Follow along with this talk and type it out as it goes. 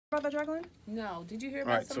about that, Jacqueline? No. Did you hear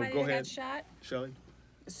about somebody that got shot? Shelly.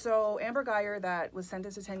 So Amber Geyer, that was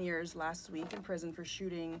sentenced to 10 years last week in prison for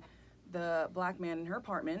shooting the black man in her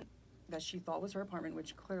apartment that she thought was her apartment,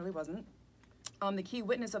 which clearly wasn't. The key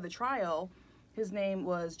witness of the trial, his name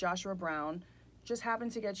was Joshua Brown, just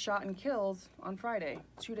happened to get shot and killed on Friday,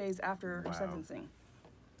 2 days after her sentencing.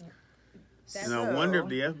 And I wonder if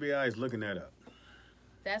the FBI is looking that up.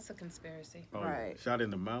 That's a conspiracy. Oh, right. Shot in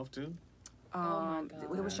the mouth, too? Oh my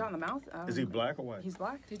God. It was shot in the mouth. Is he black or white? He's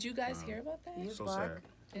black. Did you guys hear about that? He is So black. sad.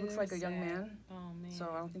 He looks like a young man. Oh, man. So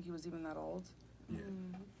I don't think he was even that old. Yeah.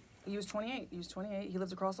 He was 28. He was 28. He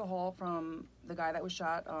lives across the hall from the guy that was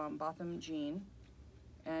shot, Botham Jean.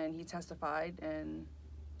 And he testified, and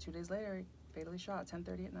 2 days later, he fatally shot,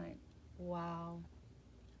 10:30 at night. Wow.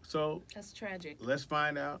 So that's tragic. Let's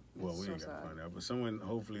find out. Well, we so ain't got to sad. find out, but someone,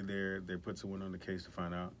 hopefully, they put someone on the case to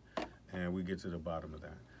find out, and we get to the bottom of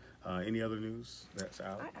that. Any other news that's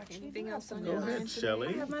out? Anything else on Go your ahead, mind? Shelly.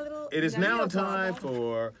 It You is got now Real Talk. time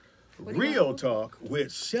for What do you Real want? Talk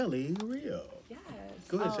with Shelly Rio. Yes.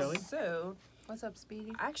 Go ahead, Shelly. So, What's up,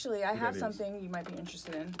 Speedy? actually, I Who have that is? something you might be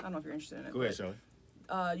interested in. I don't know if you're interested in it. Go ahead, Shelly.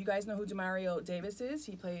 You guys know who Demario Davis is?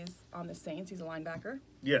 He plays on the Saints. He's a linebacker.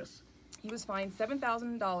 Yes. He was fined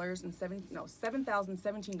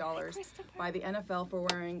 $7,017 by the NFL for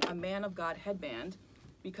wearing a Man of God headband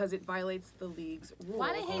because it violates the league's rules.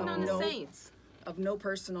 Why they hating on the Saints? Of no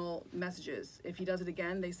personal messages. If he does it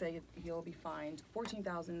again, they say he'll be fined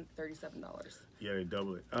 $14,037. Yeah, they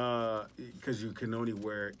double it. Because you can only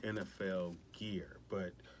wear NFL gear.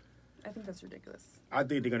 But I think that's ridiculous. I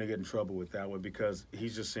think they're going to get in trouble with that one because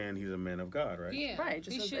he's just saying he's a man of God, right? Yeah. Right, it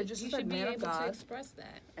just He said should be man of able to God. express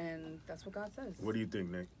that. And that's what God says. What do you think,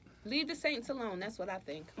 Nick? Leave the Saints alone. That's what I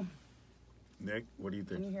think. Nick, what do you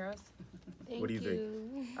Can think? you hear us? What do you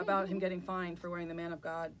think? About him getting fined for wearing the Man of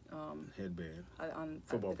God Headband. on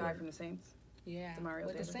Football the guy player. from the Saints. Yeah. Demario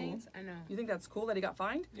With the Davis. Saints, I know. You think that's cool that he got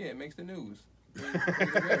fined? Yeah, it makes the news. Yeah,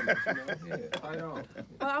 I know.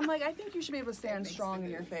 But I'm like, I think you should be able to stand strong in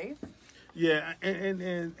your faith. Yeah,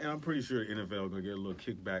 and I'm pretty sure the NFL is going to get a little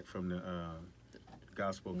kickback from the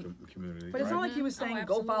gospel community. But it's right? not like he was saying,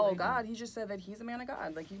 go follow absolutely. God. He just said that he's a man of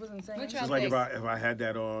God. Like, he wasn't saying... Which It's like if I had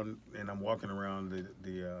that on and I'm walking around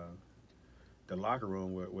the locker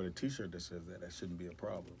room with a T-shirt that says that shouldn't be a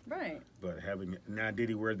problem. Right. But now, did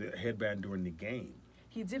he wear the headband during the game?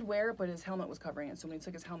 He did wear it, but his helmet was covering it. So when he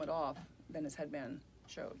took his helmet off, then his headband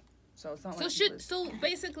showed. So it's not like he was... So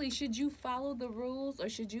basically, should you follow the rules or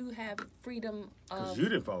should you have freedom Because of? you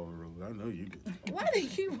didn't follow the rules. I know you did. Why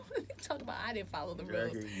did you talk about? I didn't follow the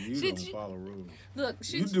rules. Jackie, you Should don't you- follow rules. Look,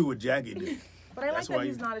 You do what Jackie did. But I like That's that why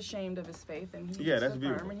he's you- not ashamed of his faith, and he Yeah, that's stood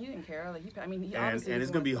beautiful. firm, and he didn't care. Like, he And obviously it's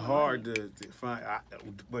going to be wants hard money. to find.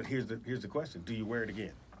 But here's the question: do you wear it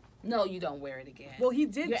again? No, you don't wear it again. Well, he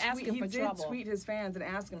did. You're asking for he did trouble. tweet his fans and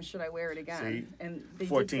ask him, "Should I wear it again?" See? And they did say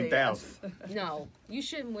 14,000. yes. No, you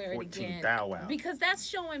shouldn't wear it 14 again. thou out. Because that's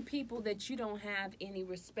showing people that you don't have any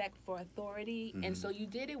respect for authority. And so you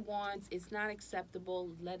did it once. It's not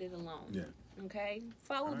acceptable. Let it alone. Yeah. Okay?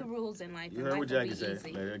 Follow the rules in life. You and heard life what will Jackie be said.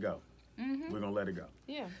 easy. Let it go. We're gonna let it go.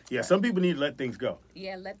 Yeah. Yeah, some people need to let things go.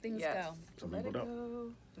 Yeah, let things Yes. go. Some Let people it don't.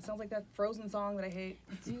 go. It sounds like that Frozen song that I hate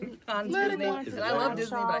Dude, on Let it Disney. go. And I love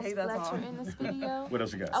Disney, but I hate that Fletcher song. in this video. What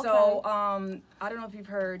else you got? Okay. So, I don't know if you've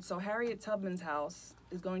heard. So, Harriet Tubman's house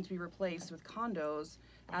is going to be replaced with condos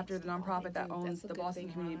after the nonprofit that That's owns a the good Boston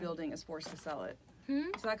thing, Community Ron. Building is forced to sell it.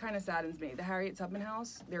 So that kind of saddens me. The Harriet Tubman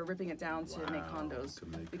house, they're ripping it down to make Wow, condos to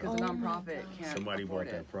make because the condos. nonprofit can't Somebody afford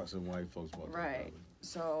bought it. that. Some white folks bought that. Right. probably.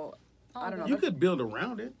 So, I don't know. You could build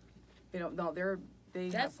around it. They don't. No, they have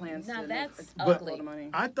That's- plans now to that's make a ugly. load of money.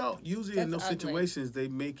 I thought usually in That's those ugly. situations they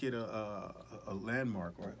make it a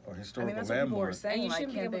landmark or I mean, historical that's what people were landmark. saying. And you Like,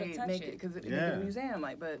 shouldn't be can't able to they touch make it. it because it Yeah. make it a museum?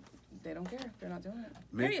 Like, but they don't care. They're not doing it.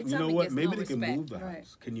 Harriet You know Tubman what? gets Maybe no they can respect. move the house.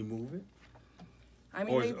 Right. Can you move it? I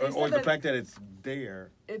mean, Or they is said the that fact that it's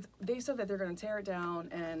there? they said that they're going to tear it down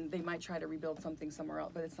and they might try to rebuild something somewhere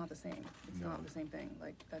else, but it's not the same. It's No. not the same thing.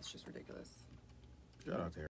 Like, that's just ridiculous. Shout out there.